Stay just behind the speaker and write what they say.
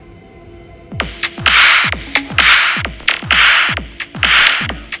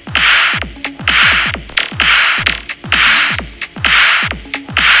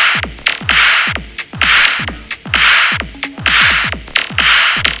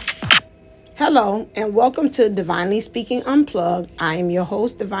Hello, and welcome to Divinely Speaking Unplugged. I am your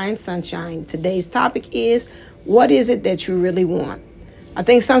host, Divine Sunshine. Today's topic is, what is it that you really want? I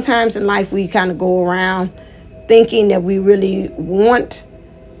think sometimes in life we kind of go around thinking that we really want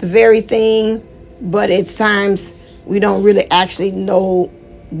the very thing, but it's times we don't really actually know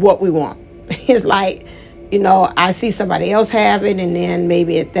what we want. It's like, I see somebody else have it, and then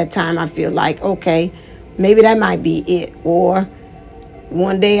maybe at that time I feel like, okay, maybe that might be it. Or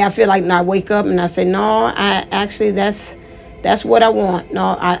one day I feel like, I wake up and I say, no, I actually that's what I want.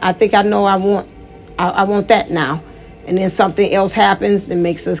 No, I think I know I want that now. And then something else happens that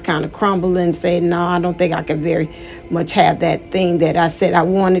makes us kind of crumble and say, no, I don't think I can very much have that thing that I said I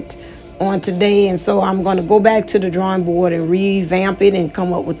wanted on today. And so I'm going to go back to the drawing board and revamp it and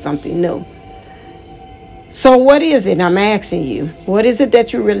come up with something new. So what is it? I'm asking you, what is it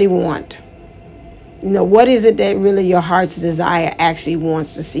that you really want? What is it that really your heart's desire actually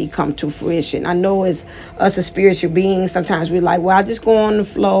wants to see come to fruition? I know as us as spiritual beings, sometimes we're like, well, I just go on the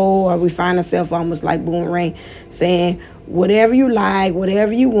flow, or we find ourselves almost like Boomerang saying, whatever you like,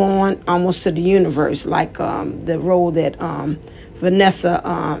 whatever you want, almost to the universe, like the role that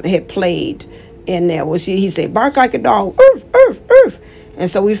Vanessa had played in there. Well, he said, bark like a dog, earth, earth, earth. And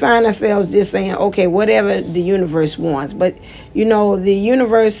so we find ourselves just saying, okay, whatever the universe wants. But, the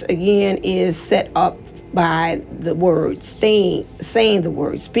universe, again, is set up by the words, saying the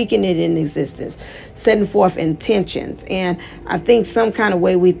words, speaking it in existence, setting forth intentions. And I think some kind of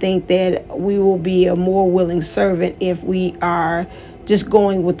way we think that we will be a more willing servant if we are just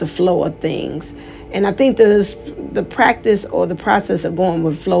going with the flow of things. And I think the practice or the process of going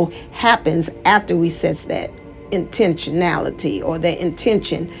with flow happens after we set that intentionality or that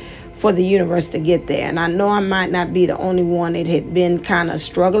intention for the universe to get there. And I know I might not be the only one that had been kind of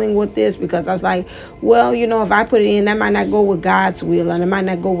struggling with this, because I was like, well, if I put it in, that might not go with God's will, and it might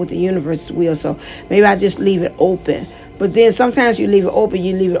not go with the universe's will. So maybe I just leave it open. But then sometimes you leave it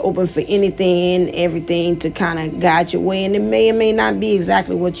open for anything and everything to kind of guide your way. And it may or may not be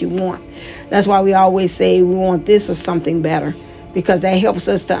exactly what you want. That's why we always say we want this or something better, because that helps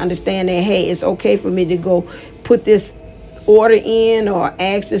us to understand that, hey, it's okay for me to go put this order in or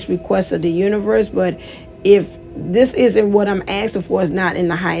ask this request of the universe. But if this isn't what I'm asking for, is not in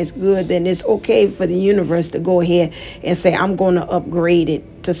the highest good, then it's okay for the universe to go ahead and say, I'm going to upgrade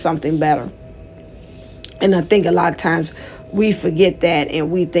it to something better. And I think a lot of times we forget that,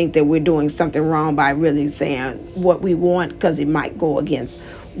 and we think that we're doing something wrong by really saying what we want, because it might go against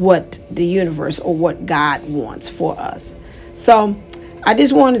what the universe or what God wants for us. So I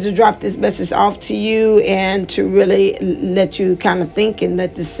just wanted to drop this message off to you and to really let you kind of think and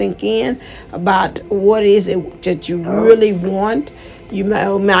let this sink in about what is it that you really want. You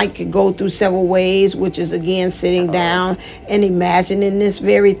might go through several ways, which is, again, sitting down and imagining this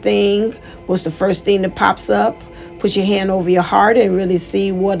very thing. What's the first thing that pops up? Put your hand over your heart and really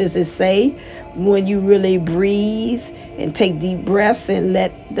see, what does it say when you really breathe and take deep breaths and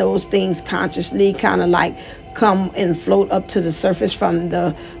let those things consciously kind of like come and float up to the surface from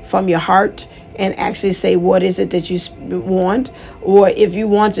your heart, and actually say, what is it that you want? Or if you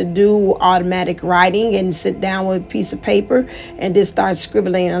want to do automatic writing and sit down with a piece of paper and just start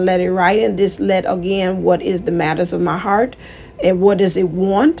scribbling and let it write, and just let, again, what is the matters of my heart and what does it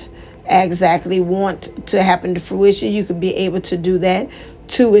want to happen to fruition. You could be able to do that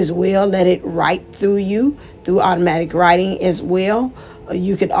too as well. Let it write through you through automatic writing as well.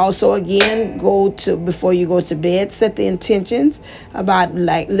 You could also, again, before you go to bed, set the intentions about,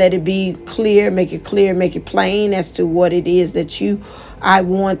 like, let it be clear, make it plain as to what it is that I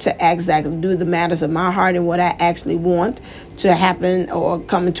want to exactly do, the matters of my heart, and what I actually want to happen or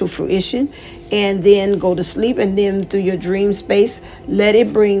come into fruition. And then go to sleep, and then through your dream space, let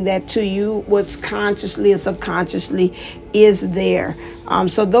it bring that to you, what's consciously or subconsciously is there.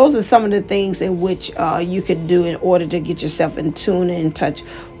 So those are some of the things in which you could do in order to get yourself in tune and in touch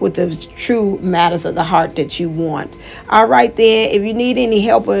with the true matters of the heart that you want. All right, then, if you need any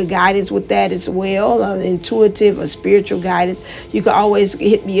help or guidance with that as well, intuitive or spiritual guidance, you can always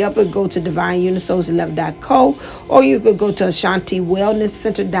hit me up and go to divineunisoul's11.co, or you could go to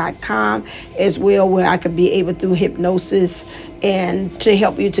AshantiWellnessCenter.com as well, where I could be able, through hypnosis, and to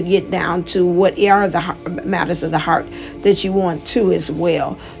help you to get down to what are the matters of the heart that you want to as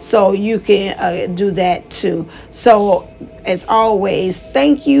well. So you can do that too. So as always,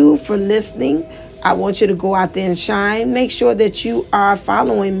 thank you for listening. I want you to go out there and shine. Make sure that you are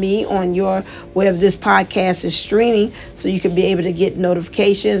following me on wherever this podcast is streaming, so you can be able to get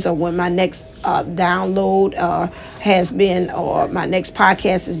notifications of when my next download has been, or my next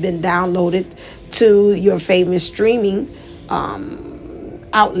podcast has been downloaded to your favorite streaming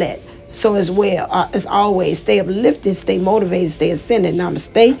outlet. So as always, stay uplifted, stay motivated, stay ascended.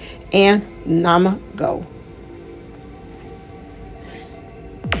 Namaste and Nama Go.